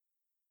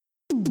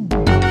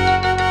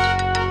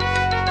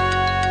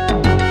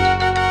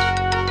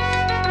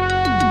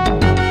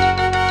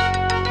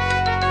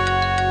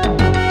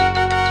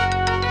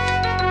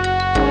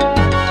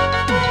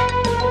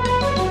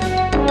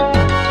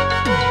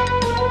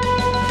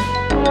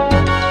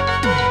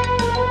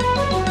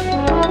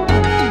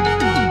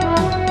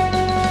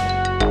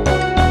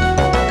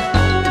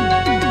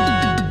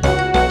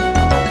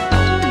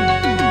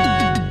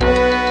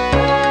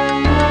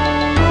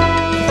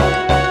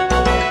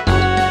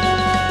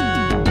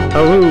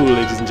Hello,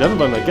 ladies and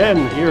gentlemen,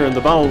 again here in the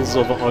bowels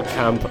of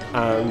OggCamp,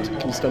 and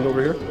can you stand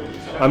over here?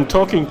 I'm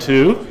talking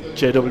to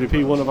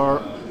JWP, one of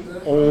our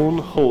own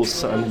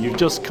hosts, and you've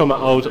just come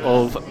out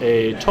of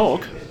a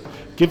talk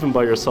given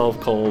by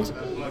yourself called...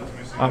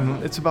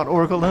 It's about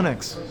Oracle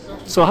Linux.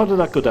 So how did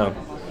that go down?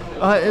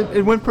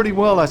 It went pretty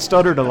well. I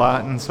stuttered a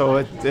lot, and so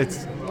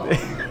it's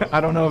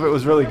I don't know if it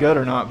was really good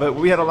or not, but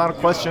we had a lot of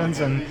questions,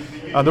 and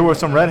there were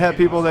some Red Hat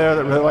people there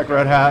that really like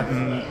Red Hat,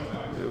 and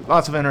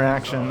lots of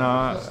interaction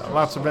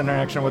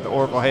with the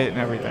Oracle hate and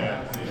everything.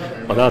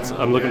 Well,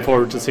 I'm looking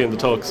forward to seeing the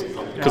talks,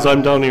 because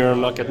I'm down here and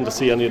I'm not getting to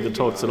see any of the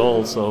talks at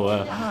all, so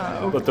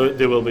but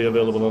they will be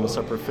available on a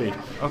separate feed.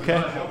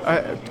 Okay.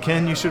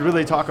 Ken, you should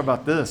really talk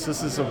about this.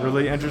 This is a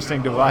really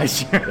interesting device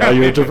here. Yeah,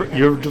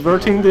 you're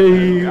diverting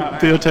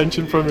the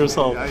attention from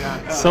yourself.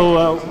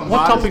 So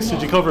what topics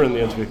did you cover in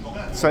the interview?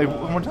 Sorry,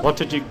 one more time? What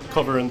did you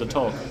cover in the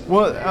talk?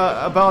 Well,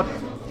 about,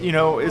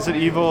 is it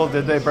evil?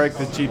 Did they break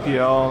the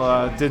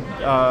GPL?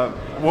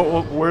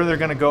 Where they're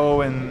going to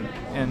go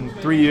in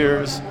 3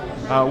 years?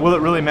 Will it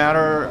really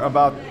matter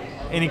about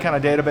any kind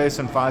of database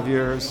in 5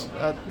 years?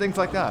 Things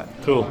like that.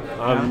 Cool.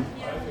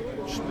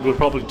 We'll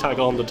probably tag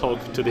on the talk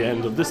to the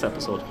end of this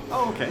episode.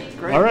 Oh, okay.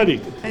 Great.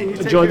 Alrighty. Hey,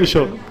 enjoy the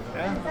show.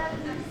 Yeah.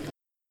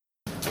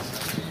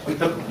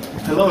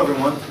 Hello,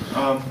 everyone.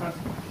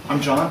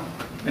 I'm John,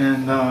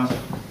 and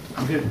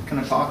I'm here to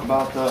kind of talk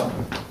about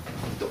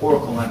the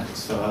Oracle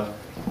Linux.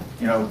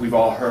 We've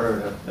all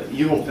heard of the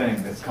evil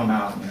thing that's come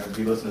out. If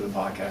you listen to the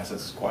podcast,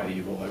 it's quite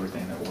evil,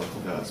 everything that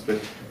Oracle does.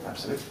 But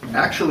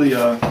actually,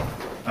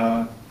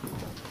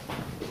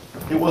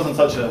 it wasn't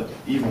such an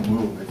evil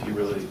move if you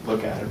really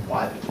look at it.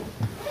 Why did it?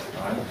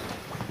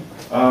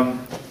 Right?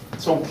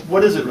 So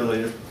what is it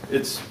really?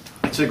 It's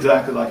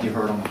exactly like you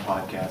heard on the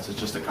podcast. It's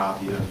just a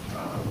copy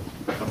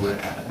of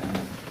Red Hat.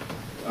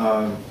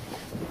 And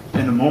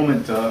in the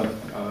moment,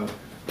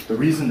 the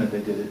reason that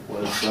they did it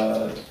was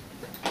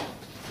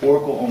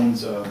Oracle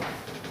owns an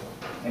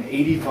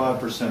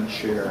 85%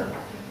 share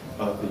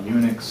of the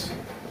Unix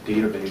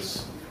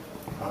database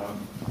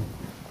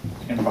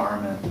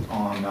environment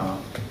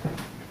on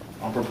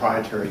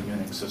proprietary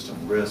Unix system,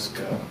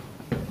 RISC,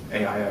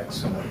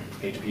 AIX,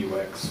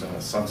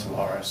 HPX, Sun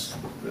Solaris.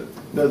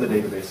 They're the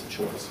database of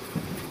choice.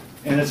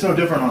 And it's no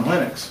different on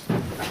Linux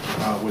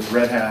with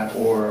Red Hat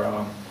or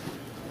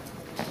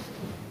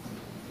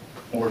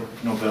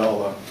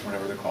Novell,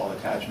 whatever they call it,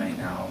 attachment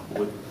now,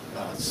 with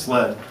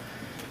SLED.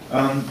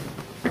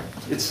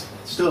 It's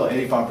still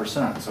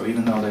 85%. So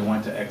even though they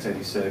went to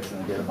x86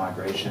 and they did a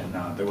migration,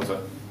 there was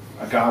a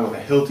guy with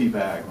a Hilti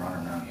bag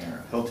running around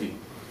here. Hilti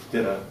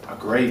did a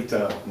great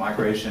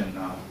migration.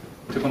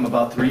 Took them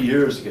about 3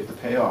 years to get the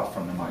payoff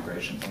from the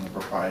migration from the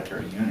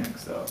proprietary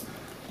Unix, though.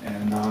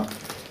 And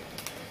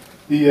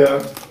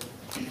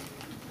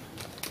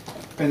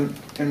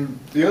and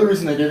the other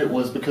reason they did it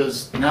was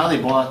because now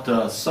they bought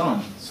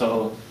Sun.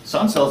 So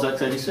Sun sells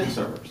x86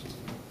 servers,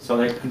 so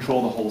they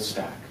control the whole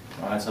stack,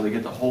 right? So they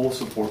get the whole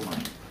support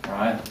money,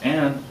 right?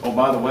 And oh,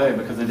 by the way,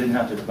 because they didn't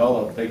have to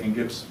develop, they can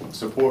give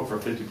support for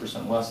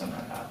 50% less than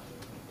Red Hat,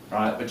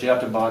 right? But you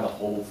have to buy the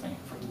whole thing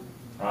from them,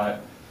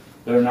 right?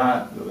 They're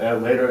not,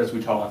 later as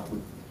we talk,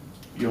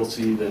 you'll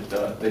see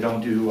that they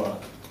don't do,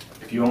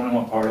 if you only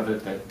want part of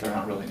it, they're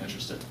not really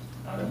interested.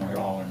 They want it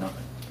all or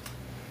nothing.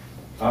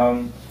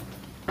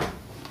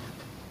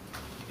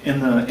 In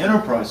the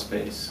enterprise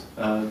space,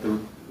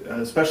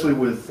 especially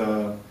with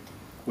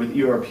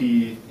ERP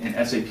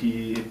and SAP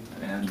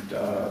and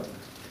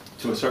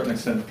to a certain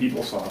extent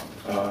PeopleSoft,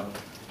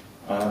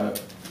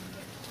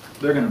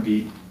 they're going to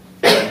beat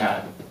Red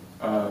Hat.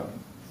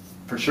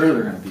 For sure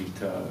they're going to beat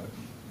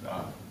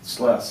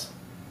SLES.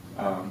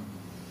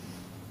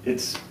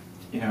 It's,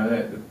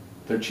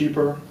 they're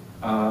cheaper.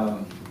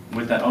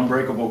 With that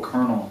unbreakable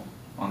kernel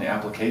on the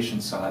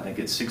application side, they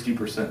get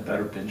 60%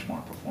 better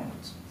benchmark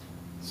performance.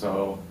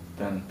 So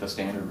than the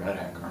standard Red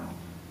Hat kernel.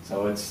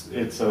 So it's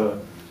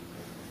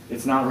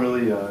not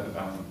really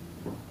the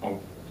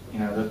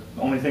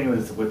only thing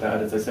with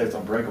that is they say it's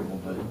unbreakable,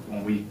 but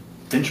when we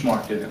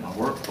benchmarked it in my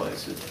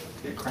workplace,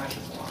 it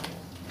crashes a lot.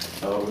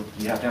 So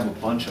you have to have a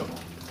bunch of them,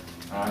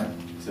 right,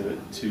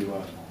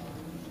 to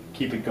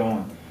keep it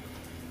going.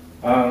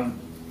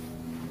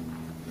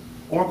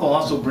 Oracle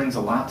also brings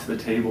a lot to the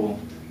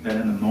table that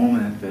in the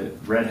moment that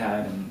Red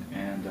Hat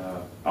and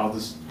I'll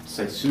just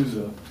say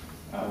SUSE,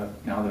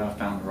 now that I've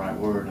found the right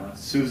word,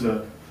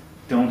 SUSE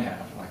don't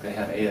have. Like they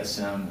have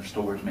ASM, their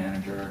storage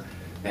manager,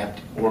 they have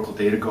Oracle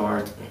Data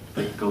Guard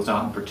that goes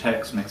out and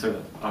protects, makes a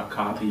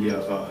copy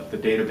of the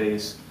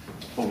database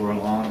over a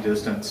long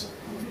distance.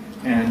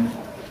 And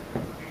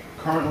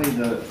currently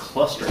the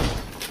cluster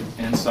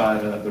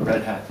inside the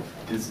Red Hat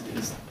is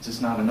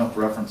just not enough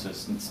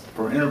references. And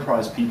for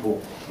enterprise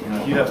people,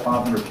 if you have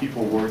 500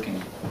 people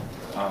working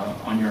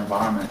on your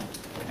environment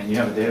and you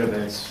have a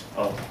database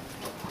of,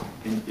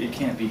 it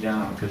can't be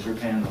down because you're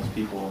paying those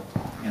people,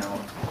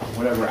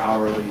 whatever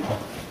hourly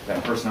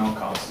that personnel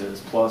cost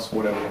is, plus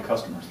whatever the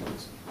customers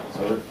lose.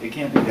 So it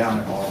can't be down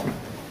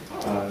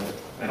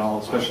at all,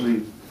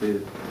 especially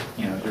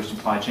your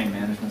supply chain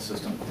management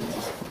system.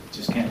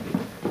 just can't be.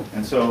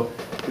 And so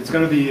it's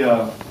going to be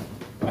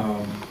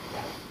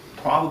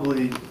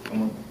probably,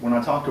 when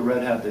I talked to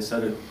Red Hat, they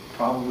said it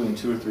probably in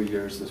 2 or 3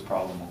 years this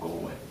problem will go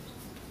away.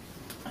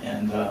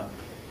 And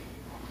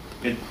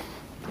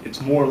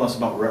it's more or less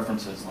about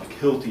references. Like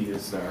Hilti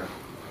is their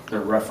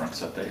reference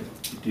that they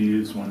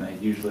use when they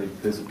usually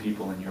visit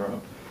people in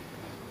Europe.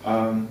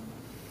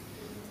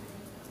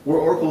 Where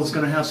Oracle is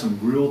going to have some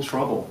real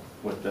trouble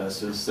with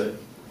this is that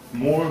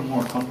more and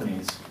more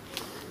companies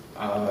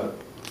are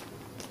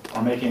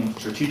making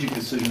strategic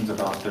decisions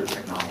about their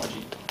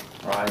technology,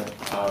 right?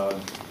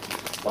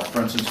 Like,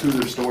 for instance, who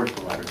their storage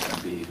provider is going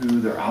to be,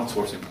 who their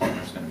outsourcing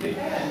partner is going to be.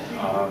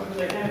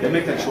 They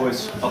make that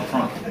choice up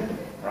front,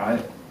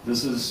 right?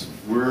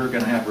 We're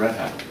going to have Red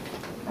Hat,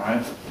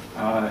 right?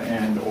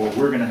 Or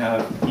we're going to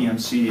have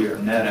EMC or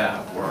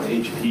NetApp or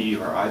HP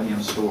or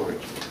IBM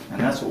storage. And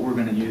that's what we're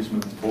going to use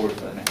moving forward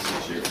for the next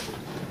 6 years.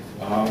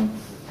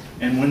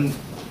 And when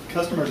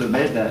customers have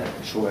made that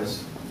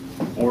choice,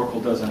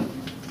 Oracle doesn't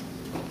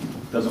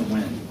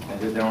win.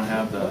 They don't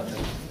have the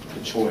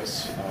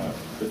choice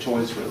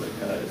really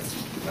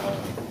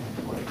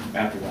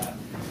after that.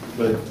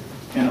 But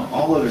in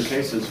all other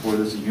cases where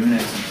there's a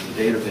Unix and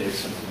a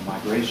database and a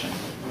migration,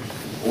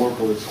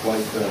 Oracle is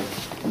quite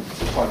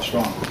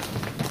strong.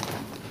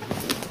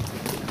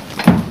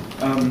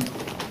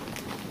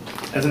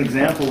 As an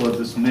example of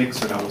this mix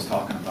that I was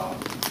talking about,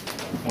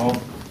 well,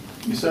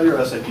 you sell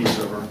your SAP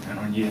server, and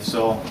when you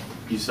sell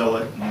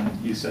it,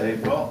 and you say,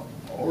 well,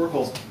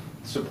 Oracle's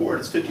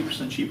support is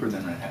 50% cheaper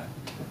than Red Hat,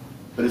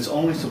 but it's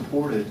only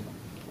supported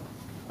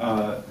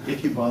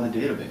if you buy the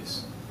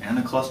database and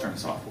the clustering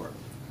software,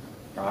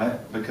 right?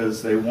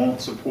 Because they won't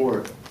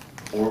support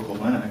Oracle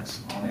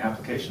Linux on the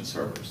application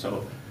server.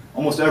 So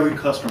almost every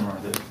customer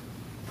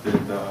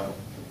that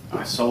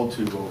I sold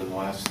to over the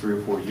last 3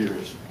 or 4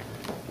 years,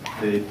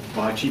 they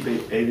buy cheap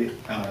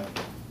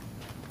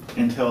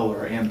Intel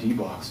or AMD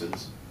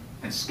boxes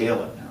and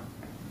scale it now.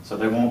 So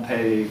they won't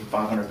pay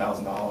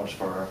 $500,000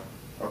 for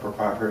a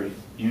proprietary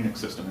Unix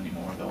system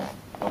anymore. They'll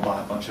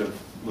buy a bunch of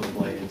little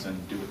blades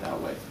and do it that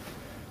way.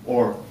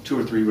 Or 2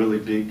 or 3 really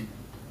big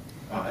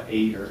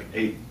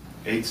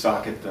 8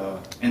 socket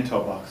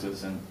Intel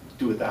boxes and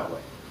do it that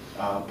way.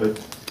 But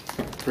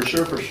for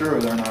sure,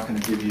 they're not going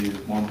to give you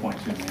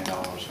 $1.2 million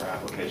for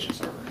application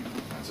server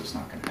anymore. That's just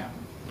not going to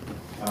happen.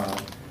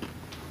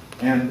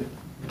 And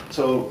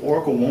so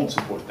Oracle won't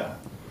support that.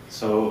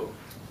 So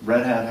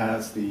Red Hat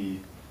has the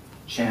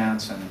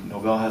chance, and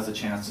Novell has the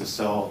chance to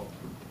sell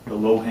the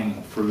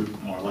low-hanging fruit,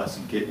 more or less,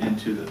 and get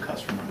into the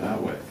customer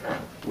that way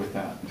with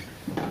that.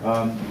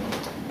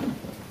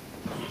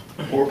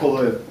 Oracle,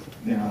 on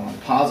the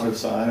positive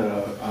side,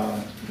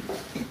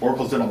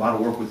 Oracle's done a lot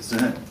of work with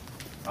Zen.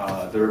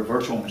 They're a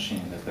virtual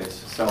machine that they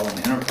sell in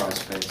the enterprise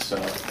space.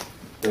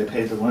 They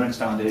paid the Linux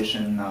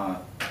Foundation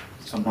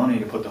some money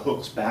to put the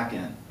hooks back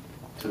in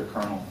to the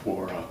kernel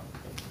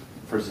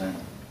for Zen.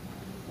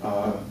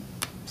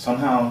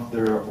 Somehow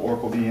their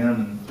Oracle VM,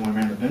 and when we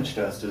ran the bench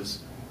test,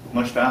 is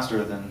much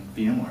faster than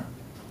VMware,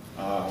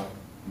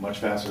 much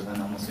faster than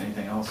almost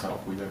anything else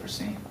that we've ever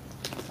seen.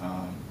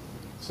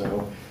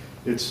 So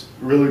it's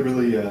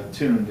really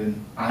tuned,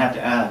 and I have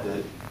to add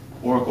that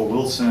Oracle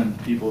will send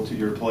people to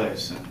your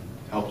place and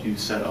help you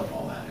set up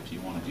all that if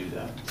you want to do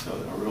that. So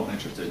they're real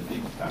interested in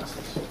being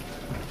fastest.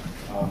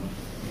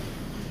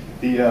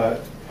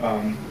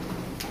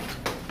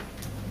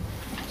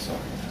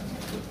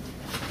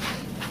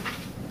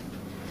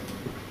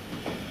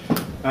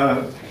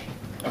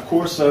 Of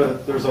course,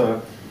 there's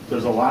a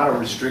lot of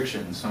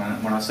restrictions.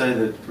 When I say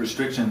that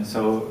restrictions,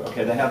 so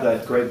okay, they have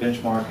that great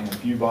benchmark, and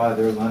if you buy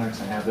their Linux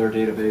and have their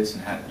database,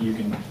 and you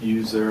can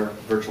use their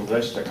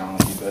virtualization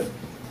technology, but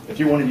if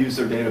you want to use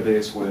their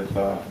database with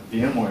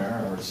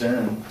VMware or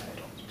Zen,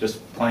 just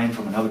plain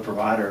from another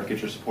provider, get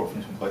your support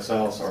from someplace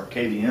else, or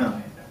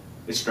KVM,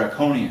 it's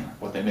draconian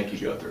what they make you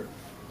go through,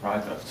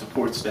 right? The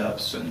support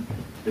steps, and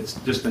it's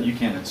just that you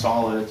can't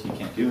install it, you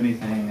can't do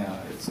anything,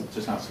 it's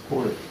just not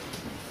supported.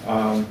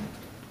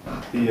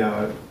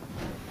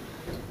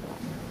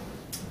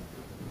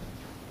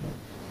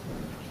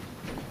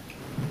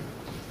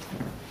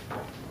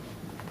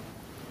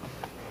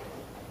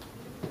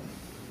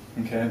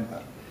 Okay,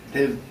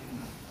 they've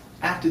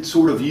acted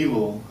sort of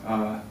evil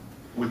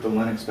with the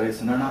Linux space,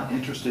 and they're not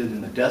interested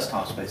in the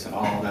desktop space at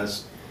all.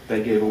 As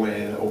they gave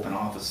away the Open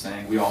Office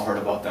thing, we all heard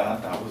about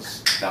that. That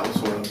was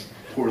sort of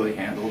poorly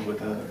handled with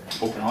the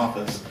Open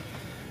Office.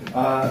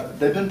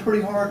 They've been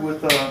pretty hard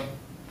with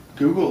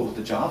Google with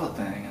the Java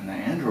thing and the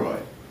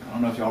Android. I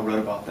don't know if y'all read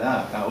about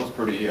that. That was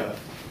pretty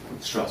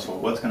stressful.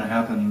 What's going to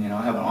happen?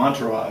 I have an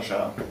Entourage,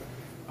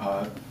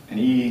 an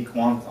E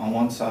on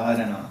one side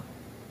and a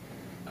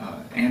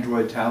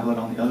Android tablet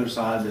on the other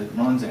side that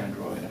runs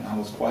Android, and I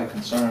was quite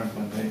concerned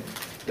when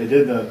they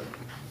did the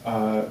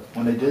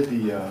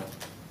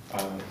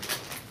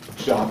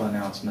Java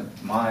announcement.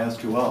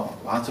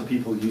 MySQL, lots of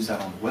people use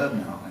that on the web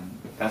now, and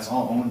that's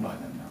all owned by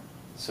them now.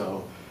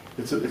 So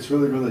it's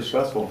really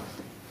stressful.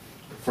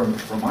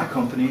 For my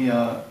company,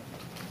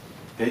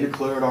 they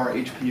declared our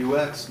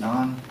HPUX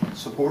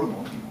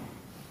non-supportable anymore.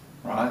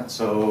 right?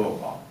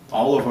 So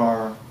all of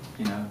our,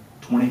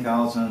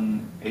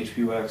 20,000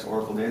 HPUX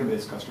Oracle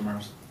database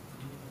customers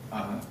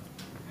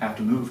have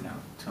to move now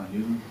to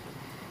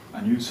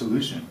a new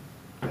solution.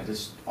 They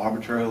just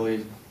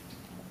arbitrarily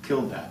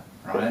killed that,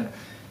 right?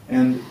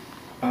 And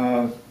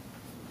the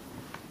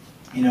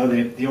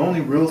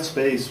only real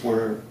space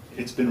where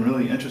it's been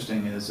really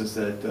interesting is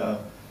that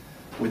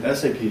with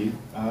SAP,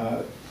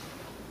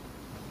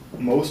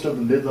 most of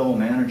the mid-level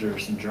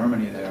managers in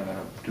Germany there that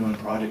are doing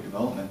project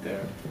development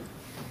there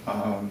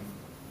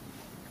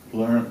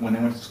learned when they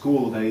went to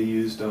school they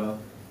used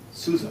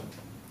SUSE,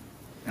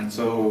 and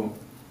so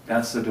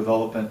that's the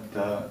development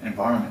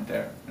environment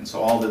there. And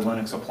so all the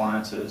Linux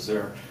appliances,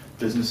 their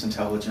business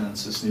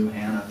intelligence, this new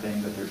HANA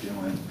thing that they're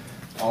doing,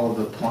 all of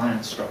the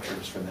appliance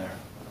structures for there,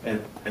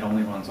 it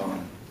only runs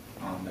on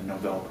the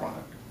Novell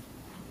product.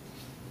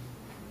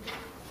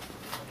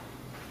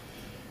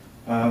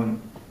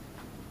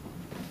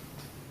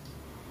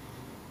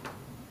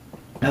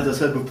 As I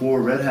said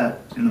before, Red Hat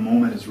in the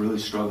moment is really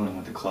struggling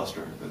with the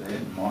cluster.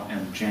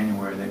 In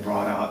January they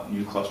brought out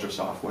new cluster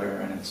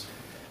software, and it's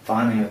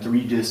finally a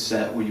 3-disk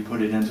set where you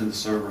put it into the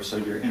server so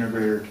your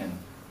integrator can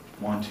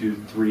 1, 2,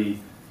 3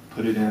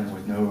 put it in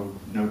with no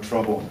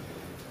trouble.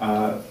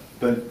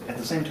 But at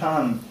the same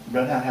time,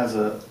 Red Hat has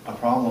a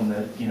problem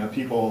that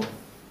people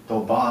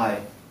they'll buy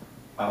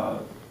 2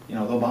 or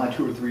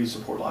 3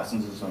 support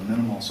licenses on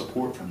minimal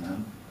support from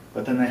them,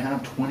 but then they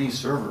have 20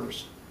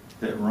 servers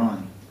that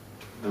run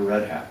the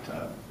Red Hat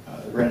on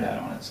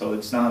it. So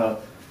it's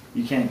not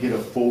you can't get a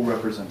full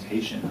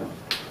representation of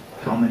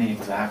how many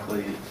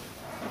exactly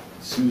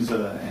SUSE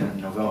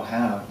and Novell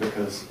have,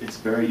 because it's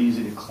very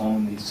easy to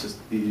clone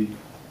the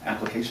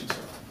application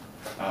server.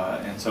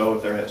 And so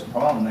if there is a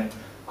problem, they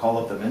call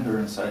up the vendor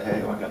and say,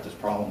 hey, I got this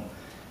problem.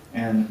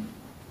 And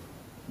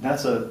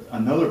that's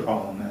another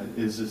problem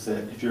is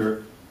that if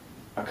you're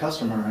a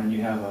customer and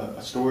you have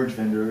a storage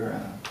vendor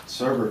and a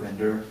server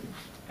vendor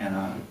and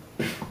a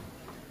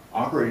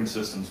operating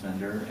systems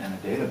vendor and a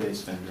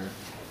database vendor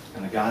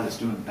and the guy that's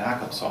doing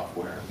backup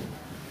software,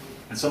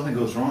 and something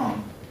goes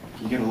wrong,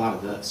 you get a lot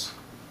of this,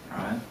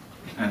 right?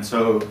 And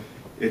so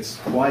it's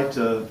quite,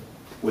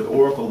 with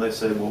Oracle they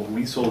say, well,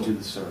 we sold you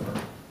the server,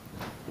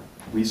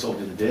 we sold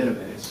you the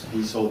database,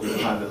 we sold you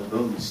the high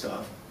availability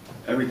stuff,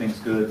 everything's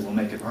good, we'll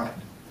make it right.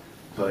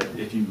 But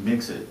if you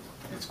mix it,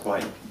 it's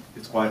quite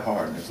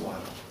hard, and there's a lot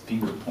of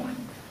finger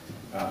pointing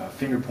there.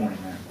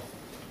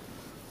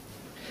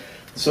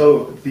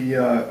 So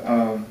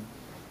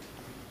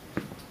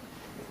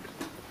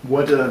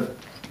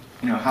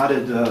how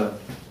did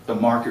the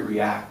market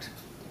react,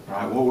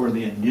 right? What were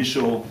the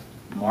initial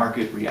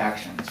market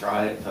reactions,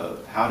 right?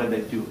 How did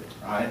they do it,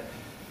 right?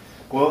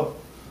 Well,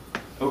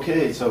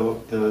 okay,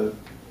 so the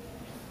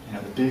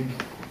big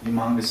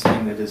humongous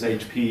thing that is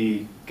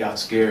HP got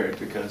scared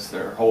because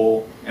their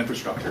whole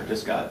infrastructure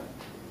just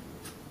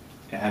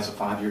it has a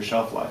 5-year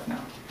shelf life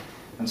now.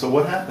 And so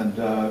what happened?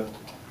 The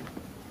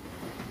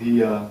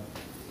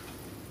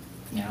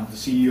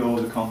CEO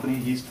of the company,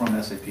 he's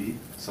from SAP,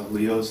 so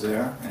Leo's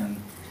there, and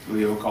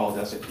Leo called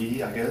SAP,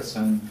 I guess,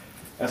 and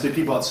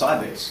SAP bought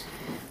Sybase.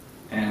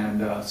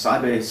 And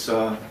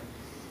Sybase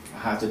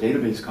has a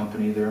database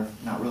company. They're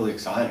not really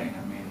exciting,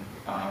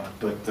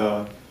 but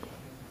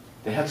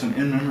they have some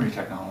in-memory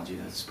technology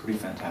that's pretty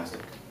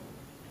fantastic.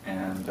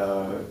 And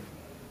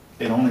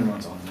it only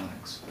runs on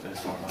Linux, as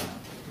far as I know.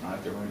 Right?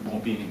 There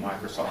won't be any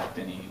Microsoft,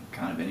 any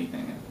kind of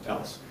anything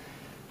else.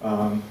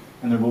 And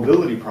their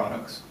mobility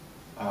products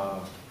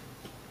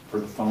for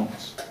the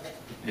phones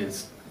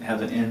has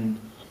an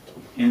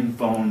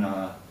in-phone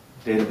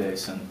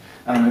database, and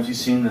I don't know if you've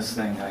seen this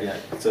thing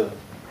yet. It's a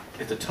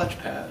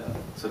touchpad.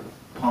 It's a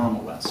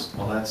Palm OS.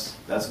 Well, that's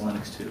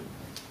Linux too,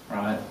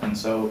 right? And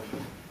so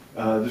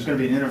there's going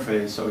to be an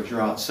interface. So if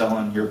you're out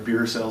selling, you're a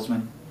beer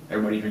salesman.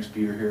 Everybody drinks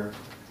beer here.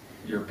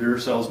 You're a beer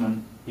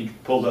salesman. He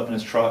pulls up in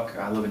his truck.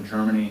 I live in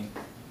Germany.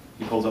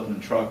 He pulls up in the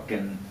truck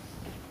and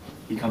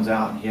he comes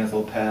out and he has a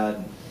little pad.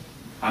 And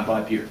I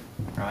buy beer,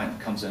 right? It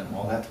comes in.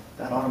 Well,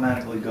 that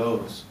automatically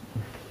goes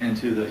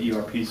into the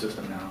ERP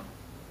system now,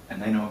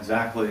 and they know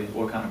exactly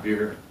what kind of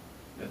beer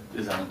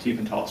is on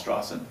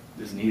Tiefenthalstrasse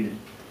is needed,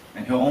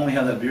 and he'll only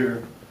have that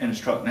beer in his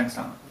truck next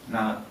time,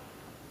 not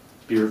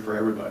beer for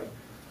everybody.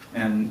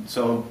 And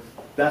so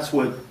that's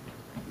what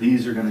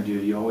these are going to do.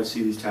 You always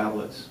see these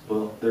tablets.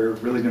 Well, they're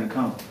really going to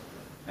come.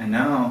 And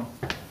now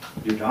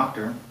your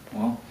doctor,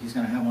 well, he's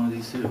going to have one of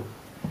these too,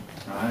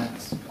 right?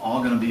 It's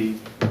all going to be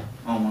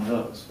on one of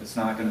those. It's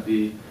not going to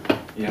be,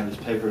 this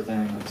paper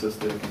thing that's this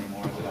thick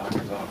anymore at the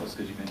doctor's office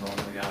because you've been going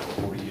to the guy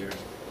for 40 years.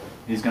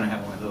 He's going to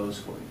have one of those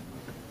for you,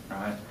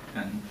 right?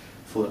 And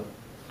flip.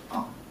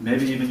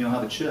 Maybe even you'll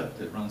have a chip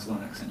that runs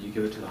Linux and you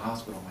give it to the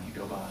hospital when you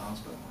go by the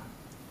hospital.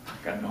 I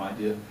got no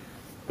idea.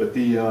 But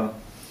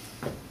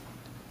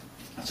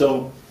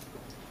so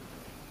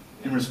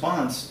in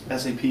response,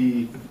 SAP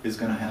is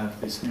going to have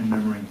this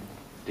in-memory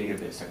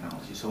database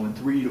technology. So in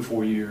 3 to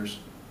 4 years,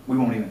 we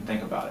won't even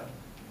think about it.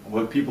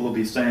 What people will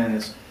be saying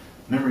is,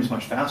 memory's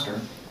much faster.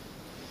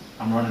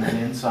 I'm running it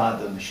inside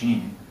the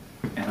machine.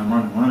 and I'm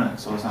running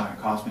Linux, so it's not going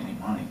to cost me any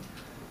money.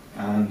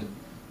 And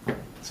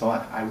so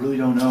I really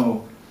don't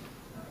know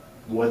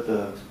what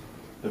the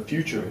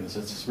future is.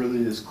 It's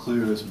really as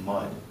clear as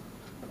mud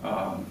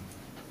on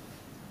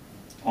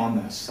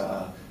this.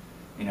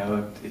 You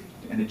know,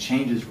 and it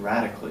changes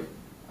radically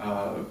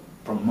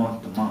from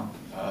month to month.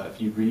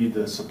 If you read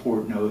the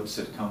support notes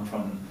that come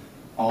from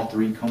all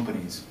three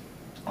companies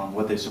on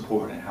what they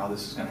support and how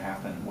this is going to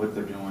happen and what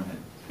they're doing,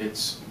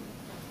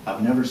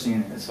 I've never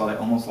seen it. It's like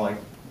almost like,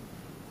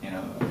 you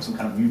know, some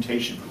kind of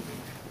mutation movie.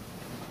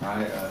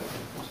 Right?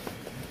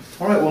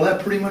 All right, well,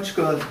 that pretty much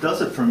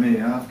does it for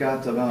me. I've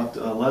got about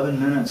 11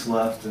 minutes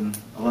left, I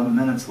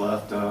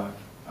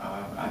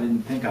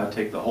didn't think I'd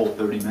take the whole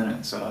 30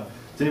 minutes. Has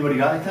anybody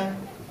got anything?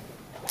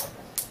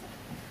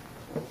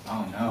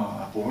 Oh no,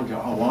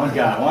 one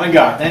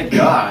guy, thank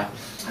God.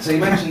 So you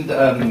mentioned,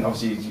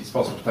 obviously, it's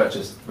possible to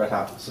purchase Red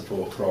Hat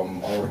support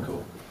from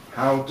Oracle.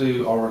 How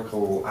do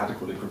Oracle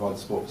adequately provide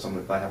support for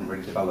something that they haven't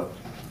really developed?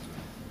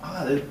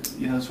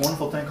 You know, it's a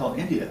wonderful thing called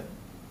India.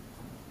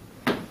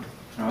 All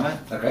right.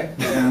 Okay.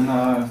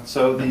 And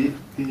so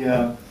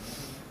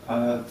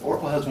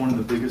Oracle has one of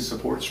the biggest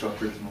support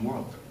structures in the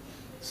world.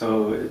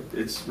 So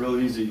it's real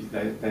easy.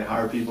 They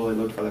hire people. They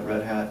look for that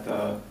Red Hat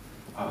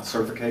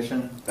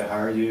certification. They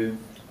hire you.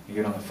 You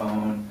get on the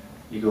phone.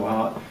 You go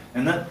out,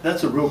 and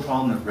that's a real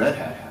problem that Red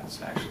Hat has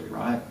actually.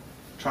 Right.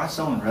 Try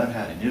selling Red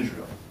Hat in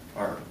Israel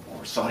or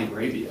Saudi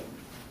Arabia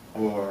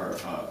or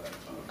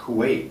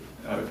Kuwait.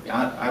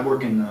 I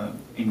work in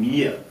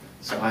EMEA,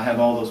 so I have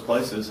all those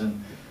places,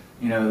 and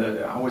you know,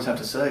 I always have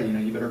to say, you know,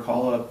 you better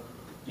call up,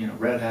 you know,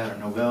 Red Hat or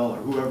Novell or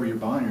whoever you're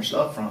buying your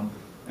stuff from,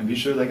 and be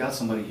sure they got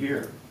somebody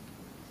here,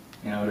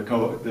 you know, that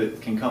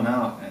can come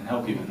out and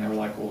help you. And they were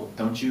like, well,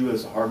 don't you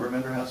as a hardware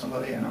vendor have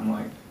somebody? And I'm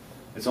like,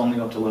 it's only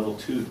up to level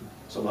 2.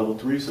 So level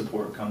 3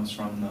 support comes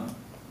from the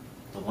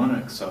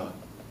Linux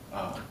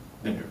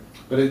vendor.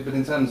 But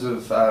in terms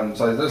of, so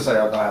let's say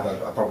I have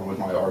a problem with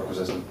my Oracle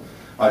system.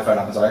 I phone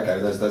up and say, okay,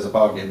 there's a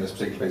bug in this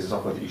particular piece of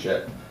software that you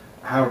ship.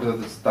 How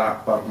does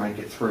that bug make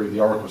it through the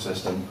Oracle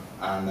system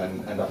and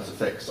then end up as a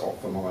fix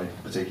for my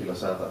particular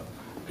server?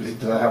 Do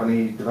they have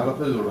any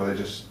developers, or do they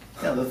just...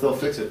 Yeah, they'll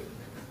fix it.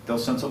 They'll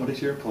send somebody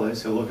to your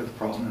place, they'll look at the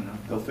problem, and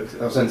they'll fix it.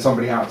 They'll send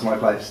somebody out to my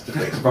place to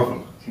fix the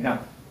problem? Yeah,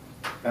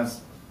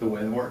 that's the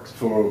way it works.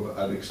 For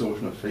an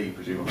extortionate fee,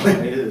 presumably?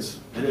 It is.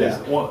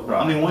 Well,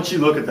 I mean, once you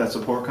look at that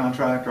support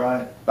contract,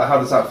 right? But how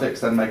does that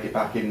fix then make it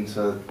back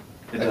into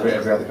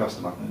every other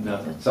customer? It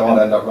doesn't. So I'll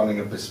end up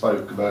running a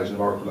bespoke version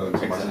of Oracle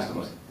Linux on my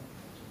Exactly. systems?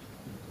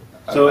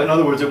 So in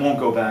other words, it won't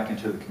go back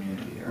into the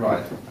community.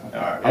 Right.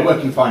 I I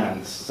work in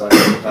finance, so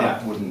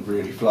that wouldn't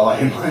really fly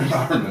in my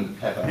environment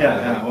ever.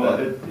 Yeah, well,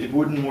 it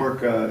wouldn't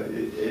work.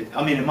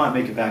 I mean, it might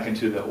make it back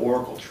into the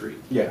Oracle tree.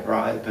 Yeah.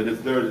 Right. But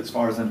as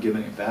far as them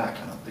giving it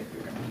back, I don't think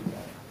they're going to do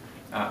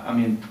that. I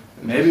mean,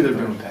 maybe they're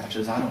doing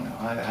patches. I don't know.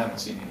 I haven't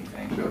seen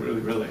anything. Sure.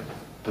 Really.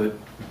 But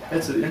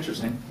it's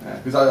interesting.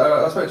 Because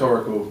I spoke to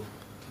Oracle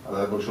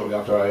shortly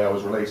after AI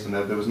was released, and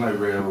there was no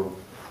real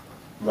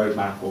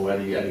roadmap or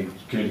any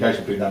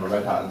communication between them and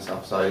Red Hat and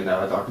stuff. So you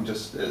know, I can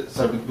just.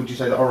 So would you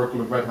say that Oracle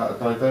and Red Hat have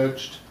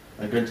diverged?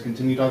 Are they going to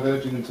continue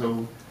diverging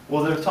until?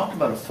 Well, they're talking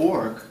about a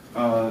fork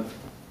of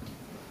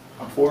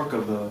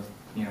the,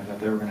 you know, that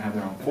they were going to have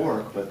their own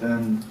fork. But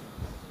then,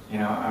 you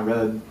know, I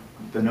read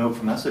the note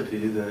from SAP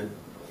that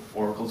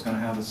Oracle's going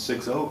to have a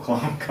 6.0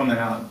 clone coming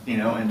out, you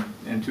know,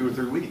 in 2 or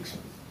 3 weeks.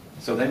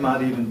 So they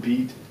might even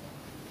beat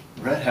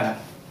Red Hat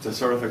to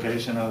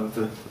certification of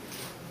the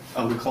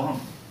clone.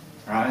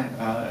 Right,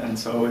 and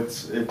so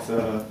it's you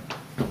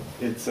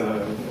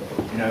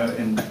know,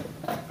 and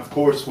of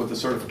course with the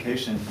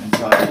certification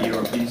inside the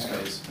ERP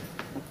space,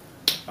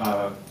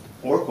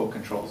 Oracle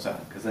controls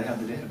that because they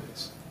have the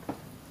database.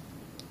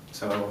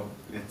 So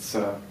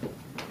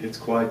it's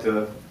quite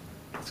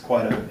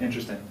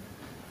interesting.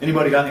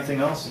 Anybody got anything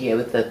else? Yeah,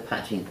 with the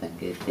patching thing,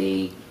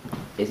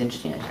 it's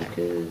interesting actually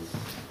because.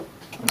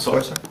 I'm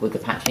sorry, sir. With the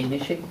patching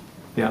issue.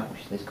 Yeah.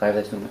 Which this guy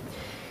was talking about,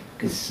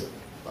 because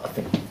I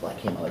think like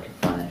him, I work in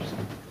finance,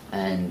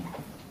 and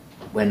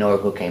when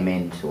Oracle came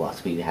in to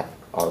us, we had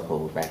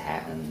Oracle, Red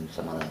Hat, and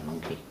some other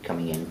monkey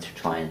coming in to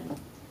try and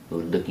we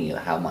were looking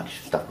at how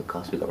much stuff would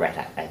cost. We got Red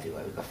Hat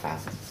everywhere. We got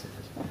thousands of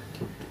servers.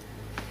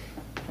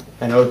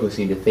 And Oracle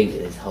seemed to think that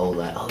this whole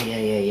like, oh yeah,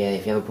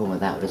 if you have a problem with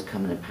that, we'll just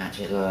come in and patch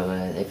it.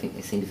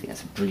 They seem to think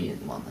that's a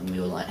brilliant one, and we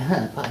were like,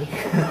 buddy,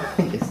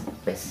 it's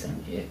best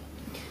send you.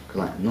 Because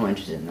like, I'm not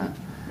interested in that.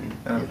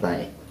 It's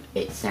like,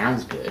 it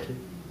sounds good.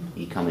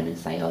 You come in and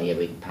say, oh yeah,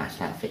 we can patch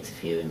that, fix a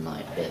few, and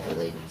like, the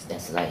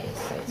SLA is,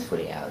 say it's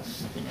 40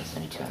 hours, you know, it's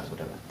only 2 hours,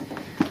 whatever.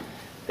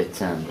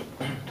 But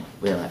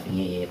we're like,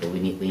 yeah, but we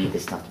need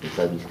this stuff to be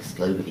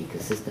globally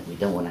consistent. We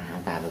don't want to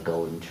have a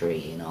golden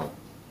tree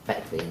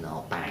effectively in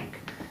our bank.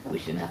 We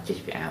should have to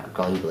distribute out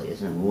globally.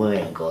 There's no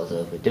way in God's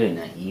earth we're doing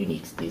that. You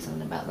need to do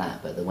something about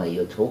that. But the way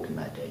you're talking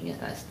about doing it,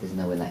 there's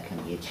no way that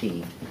can be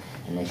achieved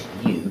unless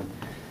you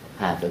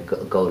have a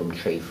golden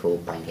tree for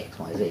blank X,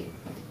 Y, Z,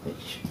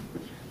 which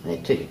they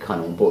took it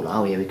kind of on board.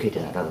 Oh yeah, we could do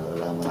that. Blah, blah,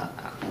 blah, blah,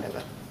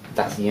 whatever.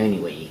 That's the only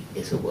way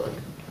this will work.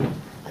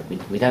 I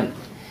we don't,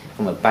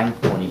 from a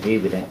bank point of view,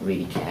 we don't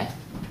really care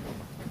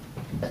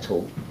at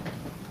all.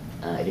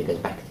 If it goes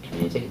back to the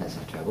community, that's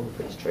not trouble,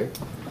 but it's true.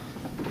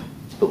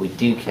 But we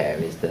do care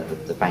is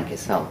the bank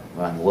itself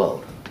around the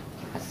world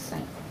has the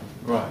same.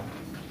 Right.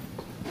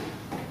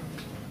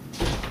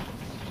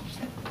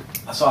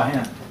 I saw a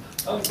hand.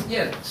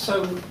 Yeah,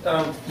 so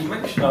you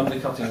mentioned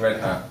undercutting Red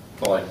Hat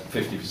by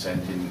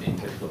 50% in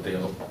typical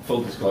deal.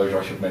 Full disclosure,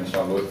 I should mention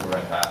I work for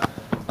Red Hat.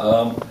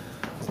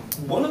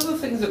 One of the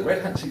things that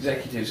Red Hat's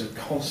executives have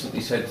constantly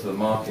said to the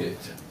market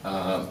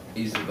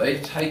is that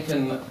they've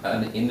taken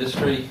an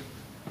industry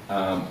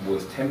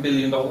worth $10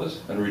 billion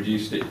and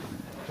reduced it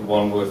to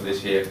one worth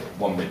this year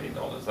 $1 million.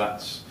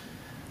 That's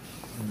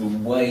the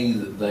way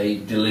that they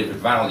delivered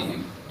value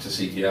to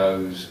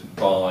CTOs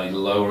by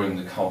lowering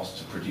the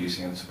costs of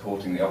producing and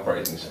supporting the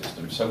operating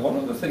system. So one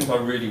of the things I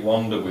really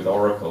wonder with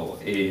Oracle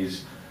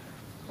is,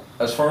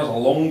 as far as a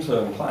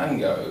long-term plan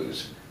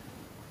goes,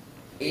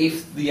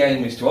 if the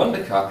aim is to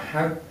undercut,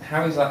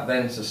 how is that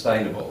then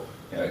sustainable?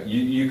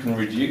 You can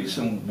reduce,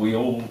 and we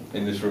all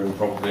in this room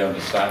probably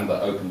understand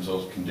that open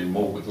source can do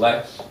more with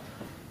less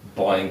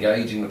by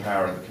engaging the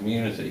power of the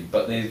community,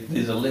 but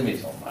there's a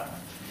limit on that.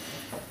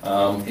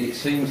 It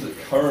seems that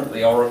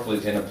currently Oracle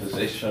is in a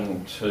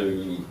position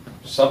to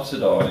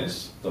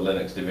subsidise the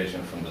Linux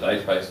division from the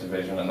database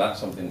division, and that's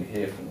something we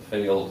hear from the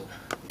field.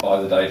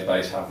 Buy the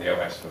database, have the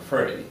OS for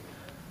free.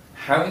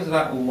 How is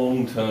that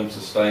long-term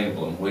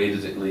sustainable, and where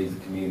does it leave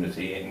the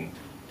community in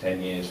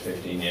 10 years,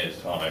 15 years'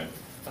 time?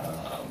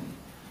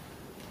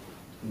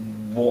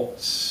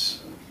 What's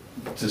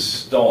to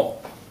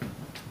stop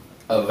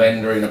a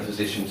vendor in a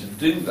position to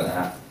do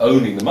that,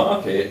 owning the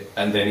market,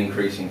 and then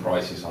increasing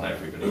prices on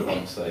everybody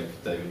once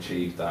they've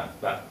achieved that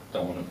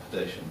dominant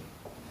position?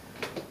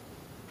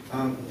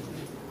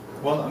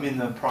 Well, I mean,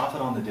 the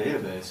profit on the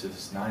database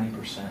is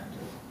 90%,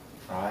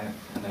 right?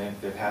 And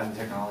they've had the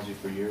technology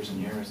for years and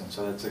years, and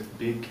so it's a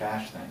big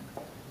cash thing,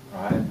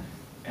 right?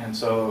 And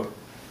so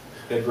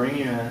they bring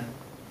you in,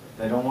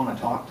 they don't want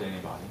to talk to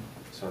anybody.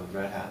 So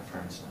Red Hat, for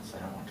instance, they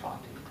don't want to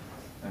talk to you.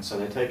 And so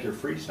they take your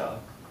free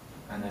stuff,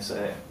 and they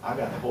say, I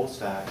got the whole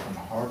stack from the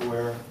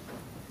hardware,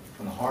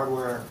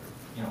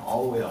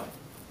 all the way up,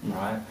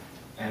 right?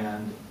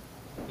 And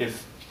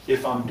if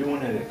I'm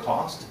doing it at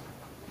cost,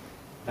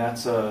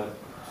 that's a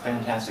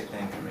fantastic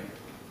thing for me,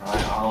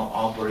 right?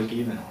 I'll break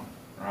even on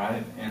it,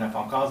 right? And if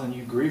I'm causing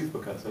you grief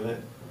because of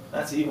it,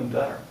 that's even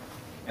better.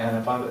 And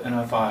if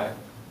I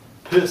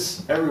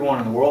piss everyone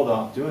in the world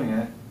off doing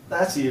it,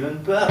 that's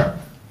even better,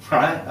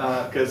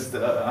 right? Because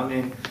the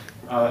only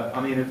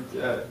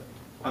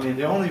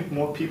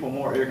people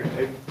more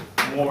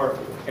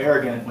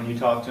arrogant when you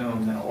talk to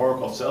them than an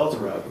Oracle sales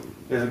rep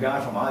is a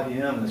guy from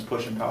IBM that's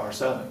pushing Power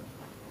 7,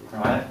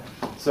 right?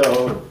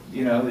 So if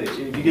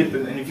you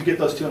get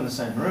those two in the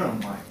same room,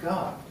 my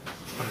God,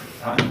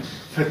 right?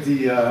 But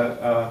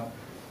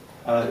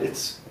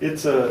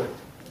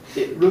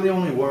it really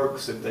only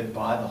works if they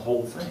buy the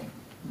whole thing,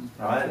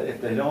 right?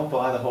 If they don't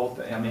buy the whole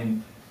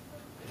thing,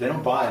 if they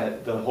don't buy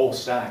it, the whole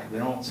stack, if they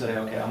don't say,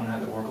 okay, I'm gonna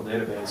have the Oracle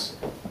database,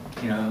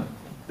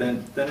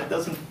 then it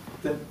doesn't.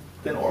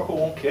 Then Oracle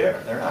won't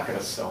care. They're not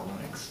gonna sell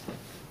Linux.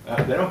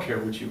 They don't care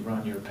what you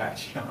run your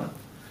Apache on.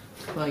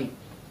 Well,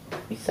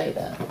 you say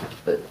that,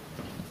 but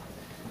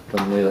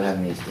when we were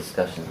having these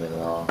discussions with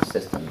our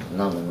systems,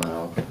 none of them ran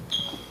Oracle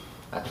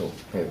at all,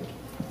 period.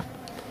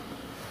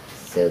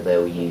 So they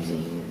were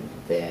using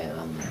their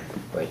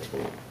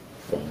breakable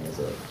thing as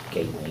a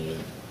gateway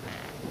in,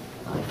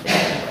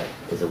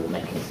 as a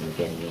mechanism of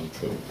getting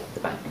into the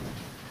bank.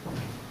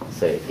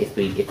 So if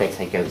they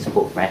say go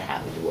support Red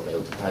Hat, which is what they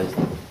were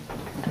proposing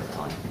at the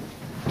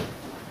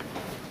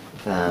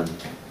time,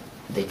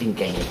 they didn't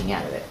gain anything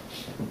out of it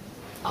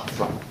up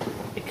front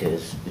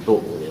because we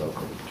bought all the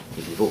Oracle,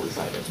 we bought the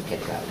Cypress, we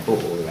kept it out, we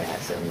bought all the Red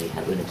Hats, and we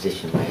were in a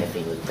position where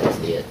everything was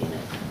basically,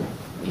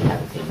 we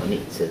have everything we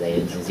need. So they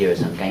earned a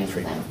zero-sum gain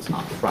for them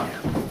up front.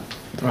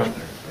 Right.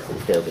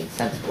 If they were being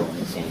sensible, and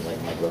it's the only way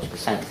to make logical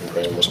sense is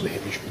they were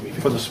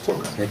For the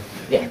support.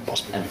 yeah,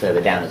 and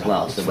further down as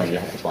well. So when you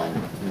have to find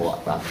more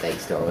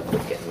updates to Oracle,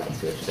 get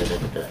later,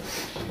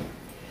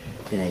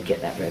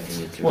 get that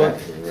revenue through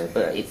that.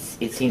 But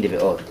it seemed a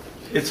bit odd.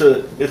 It's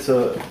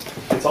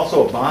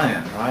also a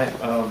buy-in, right?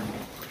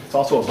 It's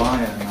also a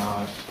buy-in.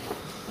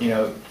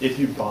 If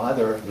you buy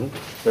their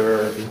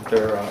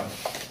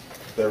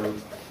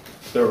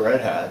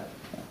Red Hat,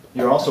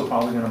 you're also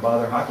probably going to buy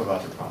their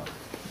hypervisor product,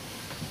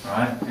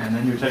 right? And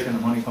then you're taking the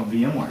money from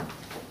VMware.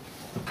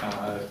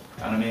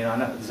 I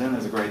know Zen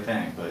is a great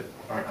thing,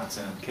 or not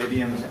Zen.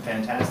 KVM is a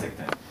fantastic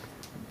thing.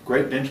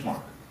 Great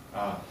benchmark.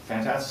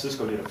 Fantastic.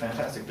 Cisco did a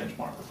fantastic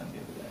benchmark with them the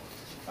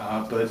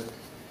other day.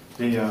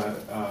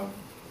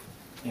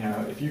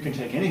 If you can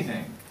take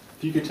anything,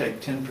 if you could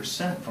take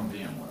 10% from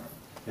VMware,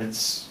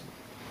 it's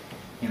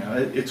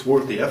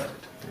worth the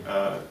effort.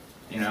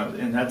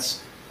 And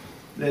that's,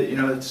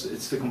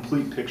 it's the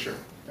complete picture.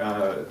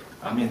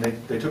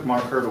 They took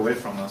Mark Hurd away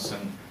from us,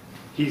 and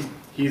he's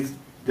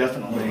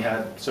definitely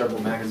had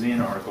several magazine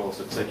articles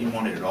that said he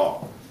wanted it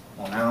all.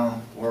 Well,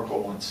 now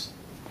Oracle wants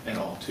it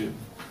all too.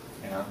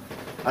 You know,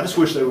 I just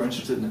wish they were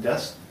interested in the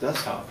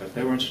desktop. If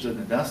they were interested in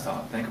the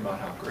desktop, think about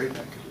how great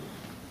that could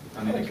be.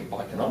 I mean, they can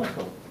buy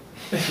canonical.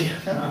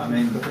 Yeah, I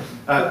mean,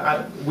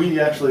 we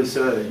actually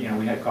said, you know,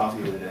 we had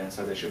coffee today and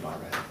said they should buy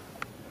Red Hat.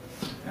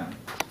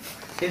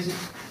 Yeah.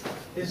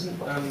 Isn't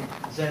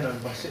Zen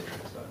owned by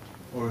Citrix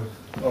though? Or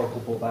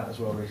Oracle bought that as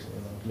well recently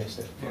and I missed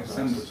it.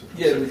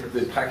 Yeah,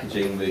 the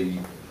packaging,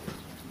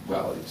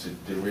 it's a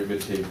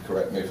derivative,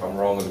 correct me if I'm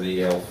wrong, of the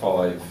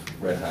L5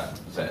 Red Hat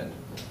Zen.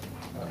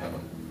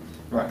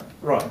 Right.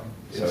 So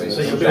So it's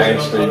you're a building on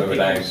downstream other of a people's-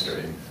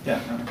 downstream. Yeah.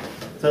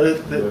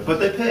 So but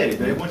they paid.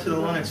 They went to the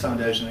Linux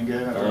Foundation and gave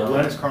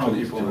Linux kernel But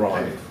it's people paid.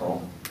 derived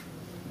from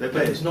They But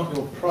paid. it's not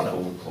your product.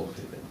 all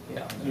quality.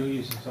 Yeah, you're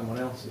using someone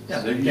else's. Yeah,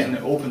 they're using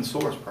an open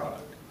source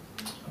product.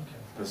 Okay.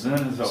 The Zen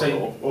is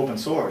So- open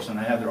source, and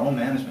they have their own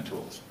management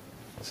tools.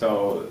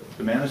 So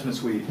the management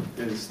suite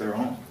is their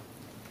own.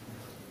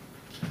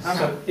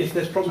 So if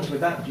there's problems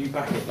with that, do you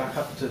back it back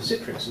up to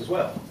Citrix as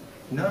well?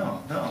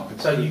 No.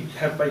 So you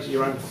have basically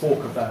your own fork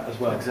of that as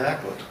well?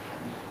 Exactly.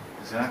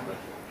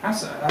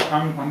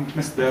 I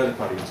missed the earlier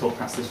part of your talk,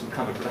 perhaps this was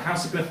covered, but how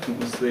significant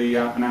was the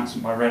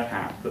announcement by Red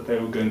Hat that they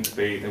weren't going to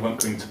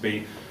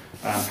be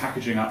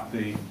packaging up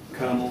the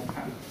kernel,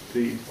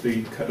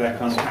 their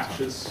kernel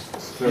patches?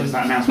 There was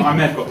that announcement. I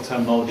may have got the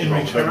terminology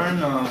wrong.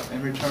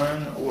 In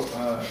return,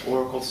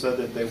 Oracle said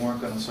that they weren't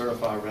going to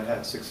certify Red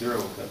Hat 6.0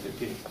 with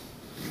FTP.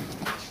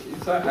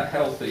 Is that a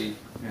healthy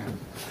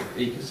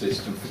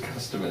ecosystem for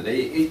customers?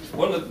 It's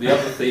one of the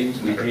other things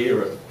we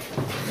hear at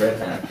Red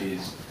Hat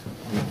is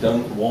we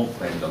don't want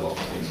vendor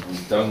lock-in, we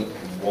don't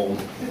want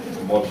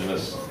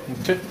homogeneous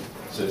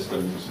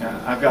systems.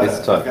 Yeah, I've got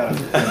it.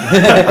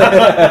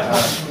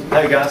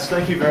 Hey guys,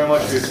 thank you very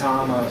much for your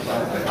time. I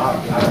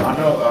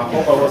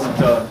hope I wasn't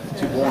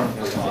too boring.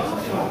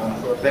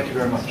 Thank you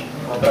very much.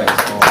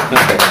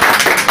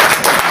 Thanks.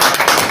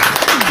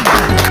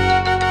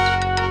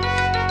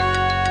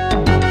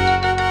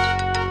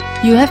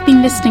 You have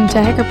been listening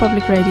to Hacker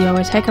Public Radio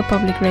at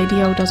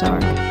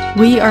hackerpublicradio.org.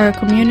 We are a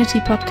community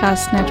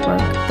podcast network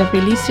that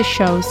releases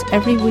shows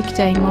every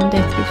weekday,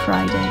 Monday through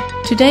Friday.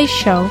 Today's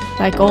show,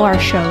 like all our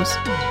shows,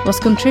 was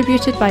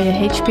contributed by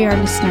a HPR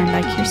listener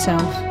like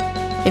yourself.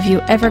 If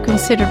you ever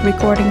considered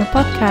recording a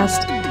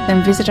podcast,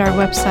 then visit our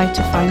website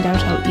to find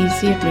out how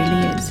easy it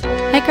really is.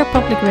 Hacker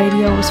Public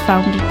Radio was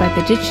founded by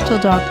the Digital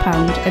Dog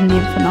Pound and the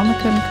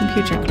Infonomicon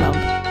Computer Club.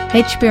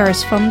 HPR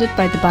is funded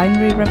by the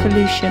Binary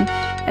Revolution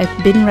at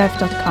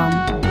binrev.com.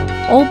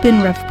 All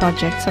BinRev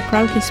projects are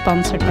proudly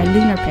sponsored by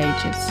Lunar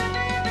Pages.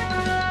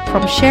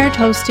 From shared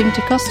hosting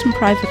to custom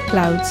private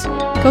clouds,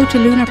 go to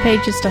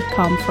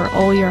lunarpages.com for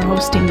all your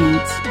hosting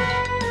needs.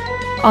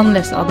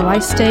 Unless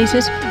otherwise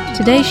stated,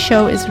 today's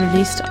show is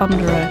released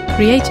under a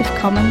Creative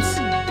Commons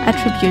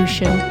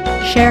Attribution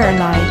Share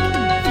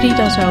Alike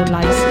 3.0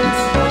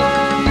 license.